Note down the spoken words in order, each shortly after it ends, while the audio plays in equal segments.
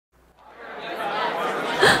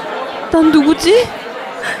난 누구지?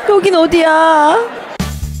 여긴 어디야?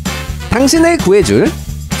 당신을 구해줄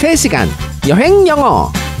 3시간 여행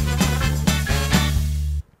영어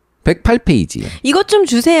 108페이지. 이것 좀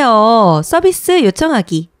주세요. 서비스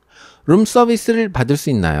요청하기. 룸 서비스를 받을 수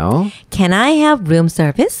있나요? Can I have room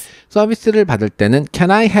service? 서비스를 받을 때는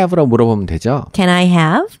Can I have로 물어보면 되죠. Can I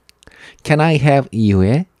have? Can I have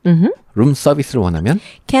이후에 룸 서비스를 원하면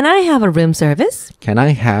Can I have a room service? Can I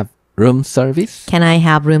have room service? Can I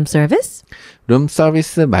have room service? 룸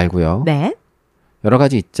서비스 말고요. 네. 여러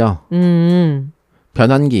가지 있죠.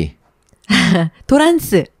 변환기.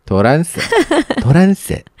 도란스. 도란스.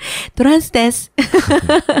 도란스. 도란스 데스.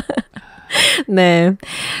 네.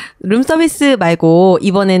 룸 서비스 말고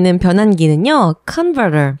이번에는 변환기는요.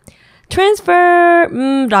 converter.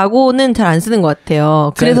 transfer 라고는 잘 안 쓰는 것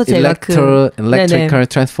같아요. 그래서 제가 electrical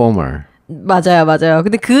transformer. 맞아요.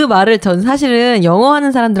 근데 그 말을 전 사실은 영어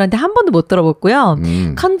하는 사람들한테 한 번도 못 들어봤고요.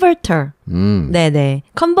 converter. 네네.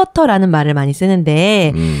 converter라는 말을 많이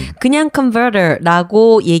쓰는데 그냥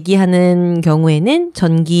converter라고 얘기하는 경우에는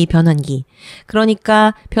전기 변환기.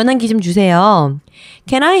 그러니까 변환기 좀 주세요.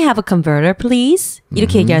 Can I have a converter, please?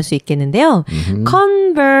 이렇게 얘기할 수 있겠는데요.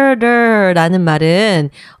 converter라는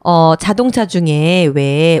말은 자동차 중에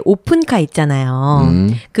왜 오픈카 있잖아요.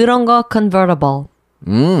 그런 거 convertible.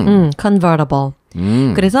 convertible.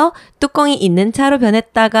 그래서 뚜껑이 있는 차로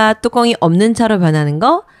변했다가 뚜껑이 없는 차로 변하는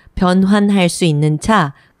거 변환할 수 있는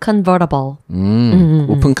차 convertible.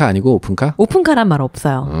 오픈카 아니고 오픈카? 오픈카란 말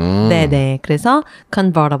없어요. 네네. 그래서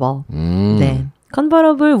convertible. 네.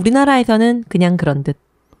 convertible 우리나라에서는 그냥 그런 듯.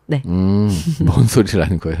 네. 뭔 소리를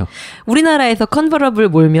하는 거예요? 우리나라에서 convertible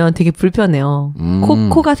몰면 되게 불편해요.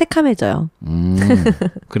 코가 새카매져요.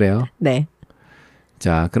 그래요? 네.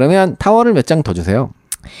 자, 그러면 타월을 몇 장 더 주세요.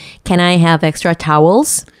 Can I have extra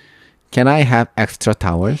towels? Can I have extra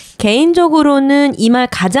towels? 개인적으로는 이 말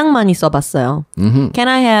가장 많이 써봤어요. Can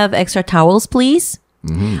I have extra towels, please?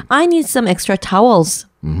 I need some extra towels.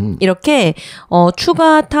 이렇게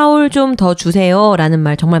추가 타올 좀 더 주세요 라는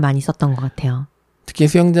말 정말 많이 썼던 것 같아요. 특히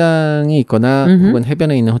수영장이 있거나 혹은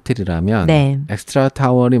해변에 있는 호텔이라면 네. 엑스트라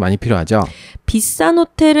타월이 많이 필요하죠. 비싼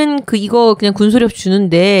호텔은 이거 그냥 군소리 없이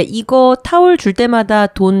주는데 이거 타월 줄 때마다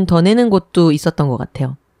돈 더 내는 곳도 있었던 것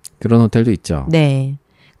같아요. 그런 호텔도 있죠. 네.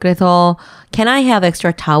 그래서 Can I have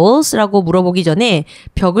extra towels? 라고 물어보기 전에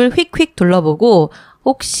벽을 휙휙 둘러보고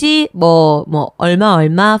혹시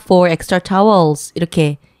얼마 for extra towels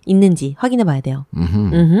이렇게 있는지 확인해 봐야 돼요.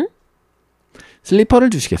 슬리퍼를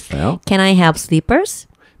주시겠어요? Can I have slippers?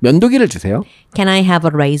 면도기를 주세요. Can I have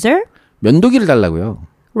a razor? 면도기를 달라고요.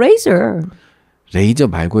 razor. 레이저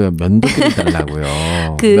말고요. 면도기를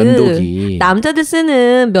달라고요. 면도기. 남자들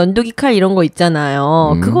쓰는 면도기 칼 이런 거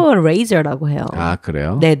있잖아요. 그거 razor라고 해요. 아,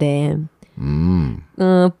 그래요? 네네.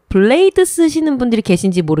 블레이드 쓰시는 분들이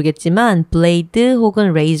계신지 모르겠지만 블레이드 혹은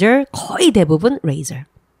razor 거의 대부분 razor.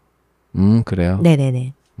 그래요?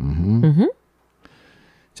 네네네.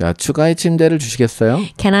 자, 추가의 침대를 주시겠어요?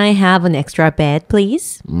 Can I have an extra bed,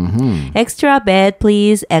 please? Extra bed,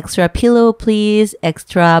 please. Extra pillow, please.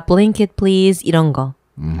 Extra blanket, please. 이런 거.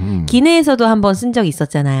 기내에서도 한번 쓴 적이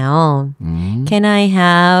있었잖아요. Can I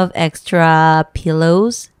have extra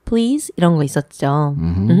pillows, please? 이런 거 있었죠.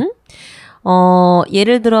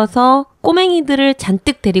 예를 들어서 꼬맹이들을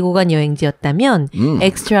잔뜩 데리고 간 여행지였다면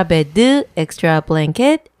extra bed, extra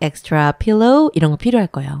blanket, extra pillow 이런 거 필요할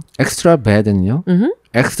거예요. 엑스트라 bed는요?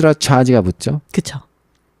 엑스트라 차지가 붙죠? 그쵸.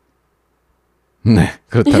 네,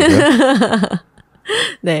 그렇다고요.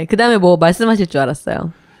 네, 그 다음에 뭐 말씀하실 줄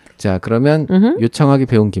알았어요. 자, 그러면 요청하기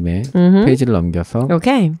배운 김에 페이지를 넘겨서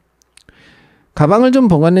Okay. 가방을 좀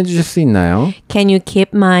보관해 주실 수 있나요? Can you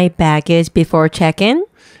keep my baggage before check-in?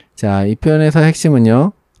 자, 이 표현에서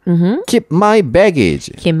핵심은요. Keep my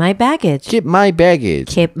baggage. Keep my baggage. Keep my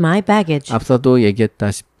baggage. Keep my baggage. 앞서도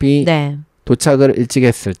얘기했다시피 네. 도착을 일찍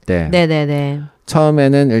했을 때 네네네.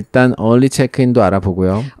 처음에는 일단 early check-in도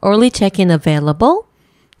알아보고요. Early check-in available?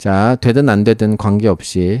 자, 되든 안 되든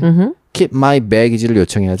관계없이 Keep my baggage를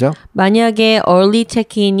요청해야죠. 만약에 early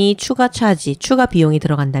check-in이 추가 차지, 추가 비용이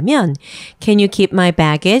들어간다면 Can you keep my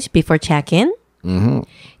baggage before check-in?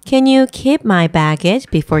 Can you keep my baggage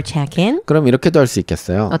before check-in? 그럼 이렇게도 할 수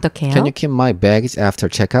있겠어요. 어떻게요? Can you keep my baggage after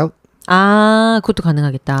check-out? 아, 그것도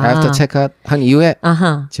가능하겠다. After check-out 한 이후에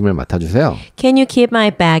아하. 짐을 맡아주세요. Can you keep my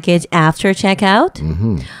baggage after check-out?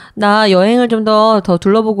 나 여행을 좀 더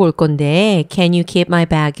둘러보고 올 건데 Can you keep my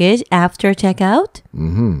baggage after check-out?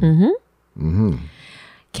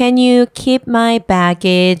 Can you keep my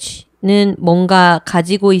baggage는 뭔가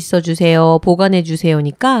가지고 있어 주세요, 보관해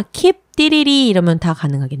주세요니까 keep 띠리리 이러면 다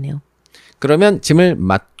가능하겠네요. 그러면 짐을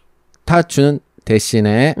맡아주는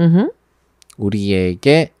대신에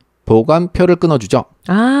우리에게 보관표를 끊어주죠.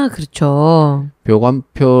 아, 그렇죠.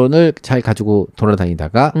 보관표를 잘 가지고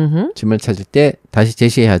돌아다니다가 짐을 찾을 때 다시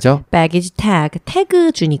제시해야죠. baggage tag,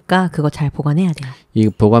 태그 주니까 그거 잘 보관해야 돼요. 이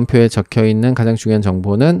보관표에 적혀있는 가장 중요한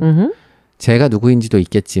정보는 제가 누구인지도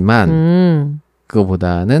있겠지만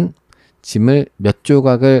그거보다는 짐을 몇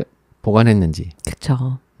조각을 보관했는지.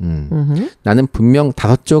 그렇죠. 나는 분명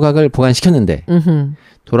 5조각을 보관시켰는데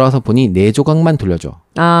돌아와서 보니 4조각만 돌려줘.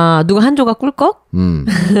 아, 누가 한 조각 꿀꺽?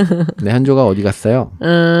 내 한 조각 어디 갔어요?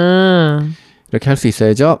 이렇게 할 수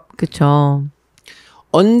있어야죠. 그쵸.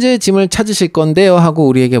 언제 짐을 찾으실 건데요? 하고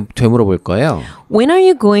우리에게 되물어 볼 거예요. When are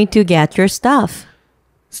you going to get your stuff?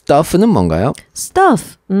 stuff는 뭔가요?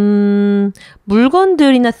 stuff.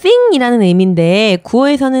 물건들이나 thing이라는 의미인데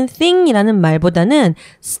구어에서는 thing이라는 말보다는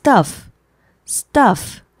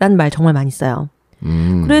stuff라는 말 정말 많이 써요.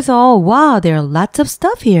 그래서 wow, there are lots of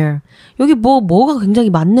stuff here. 여기 뭐가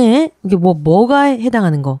굉장히 많네. 여기 뭐가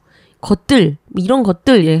해당하는 거. 것들, 이런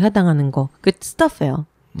것들에 해당하는 거. 그 stuff예요.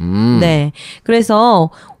 네. 그래서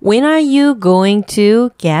when are you going to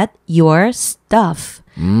get your stuff?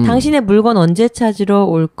 당신의 물건 언제 찾으러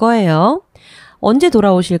올 거예요? 언제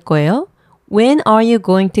돌아오실 거예요? When are you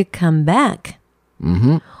going to come back?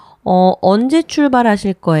 언제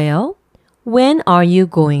출발하실 거예요? When are you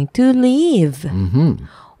going to leave?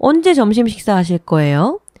 언제 점심 식사하실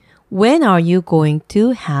거예요? When are you going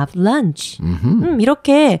to have lunch?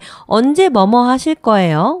 이렇게 언제 뭐뭐 하실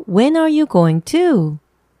거예요? When are you going to?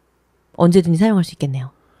 언제든지 사용할 수 있겠네요.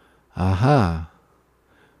 아하.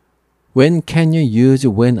 When can you use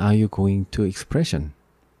when are you going to expression?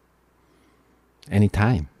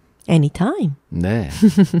 Anytime. Anytime. 네.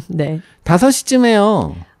 네.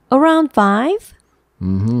 5시쯤에요. Around 5?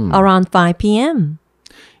 Around 5 p.m.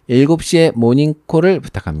 7시에 모닝콜을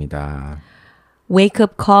부탁합니다. Wake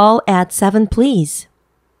up call at 7 please.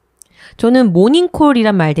 저는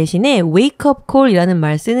모닝콜이란 말 대신에 wake up call이라는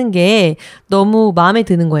말 쓰는 게 너무 마음에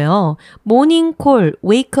드는 거예요. 모닝콜,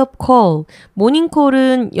 wake up call.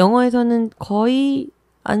 모닝콜은 영어에서는 거의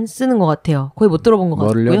안 쓰는 것 같아요. 거의 못 들어본 것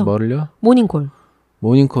같고요. 뭐를요? 모닝콜.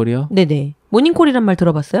 모닝콜이요? 네네. 모닝콜이란 말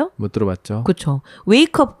들어봤어요? 못 들어봤죠. 그렇죠.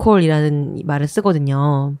 wake up call이라는 말을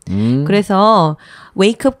쓰거든요. 그래서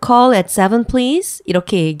wake up call at 7 please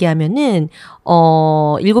이렇게 얘기하면은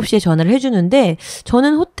 7시에 전화를 해주는데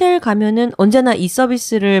저는 호텔 가면은 언제나 이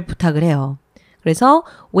서비스를 부탁을 해요. 그래서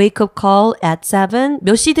wake up call at 7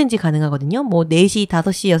 몇 시든지 가능하거든요. 뭐 4시,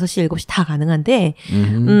 5시, 6시, 7시 다 가능한데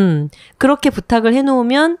그렇게 부탁을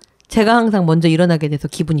해놓으면 제가 항상 먼저 일어나게 돼서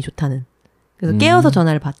기분이 좋다는. 그래서 깨어서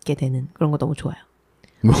전화를 받게 되는 그런 거 너무 좋아요.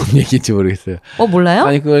 뭔 얘기인지 모르겠어요. 몰라요?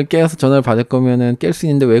 아니 그걸 깨어서 전화를 받을 거면은 깰 수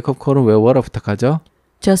있는데 웨이크업 콜은 왜 뭐라 부탁하죠?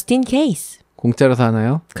 Just in case. 공짜로서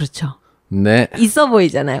하나요? 그렇죠. 네. 있어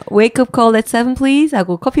보이잖아요. Wake up call at 7 please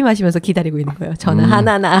하고 커피 마시면서 기다리고 있는 거예요. 전화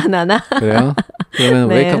하나나. 그래요? 그러면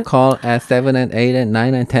네. wake up call at 7 and 8 and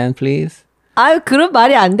 9 and 10 please? 아유 그런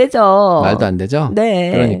말이 안 되죠. 말도 안 되죠?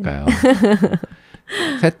 네. 그러니까요.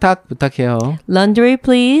 세탁 부탁해요. Laundry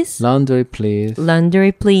please. Laundry please.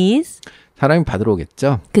 Laundry please. 사람이 받으러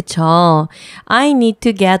오겠죠? 그쵸. I need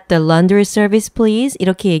to get the laundry service please.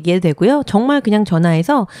 이렇게 얘기해도 되고요. 정말 그냥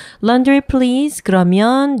전화해서 laundry please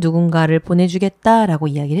그러면 누군가를 보내주겠다라고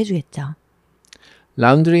이야기를 해주겠죠.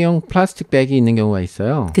 라운드리용 플라스틱 백이 있는 경우가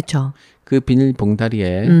있어요. 그쵸. 그 비닐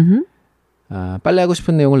봉다리에 빨래하고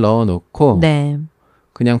싶은 내용을 넣어놓고 네.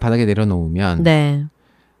 그냥 바닥에 내려놓으면 네.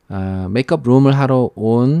 메이크업 룸을 하러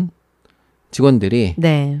온 직원들이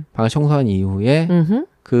네. 방을 청소한 이후에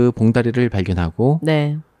그 봉다리를 발견하고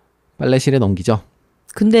네. 빨래실에 넘기죠.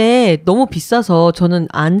 근데 너무 비싸서 저는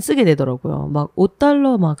안 쓰게 되더라고요. 막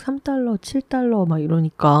 $5, 막 $3, $7 막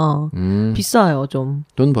이러니까 비싸요 좀.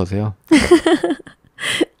 돈 버세요.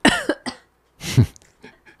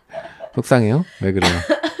 속상해요? 왜 그래요?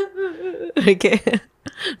 이렇게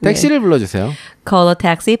택시를 불러주세요. Call a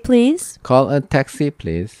taxi please. Call a taxi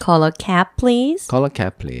please. Call a cab please. Call a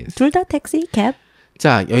cab please. 둘 다 택시, cab.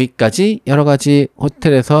 자, 여기까지 여러 가지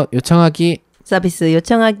호텔에서 요청하기 서비스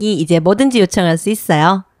요청하기 이제 뭐든지 요청할 수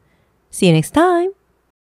있어요. See you next time.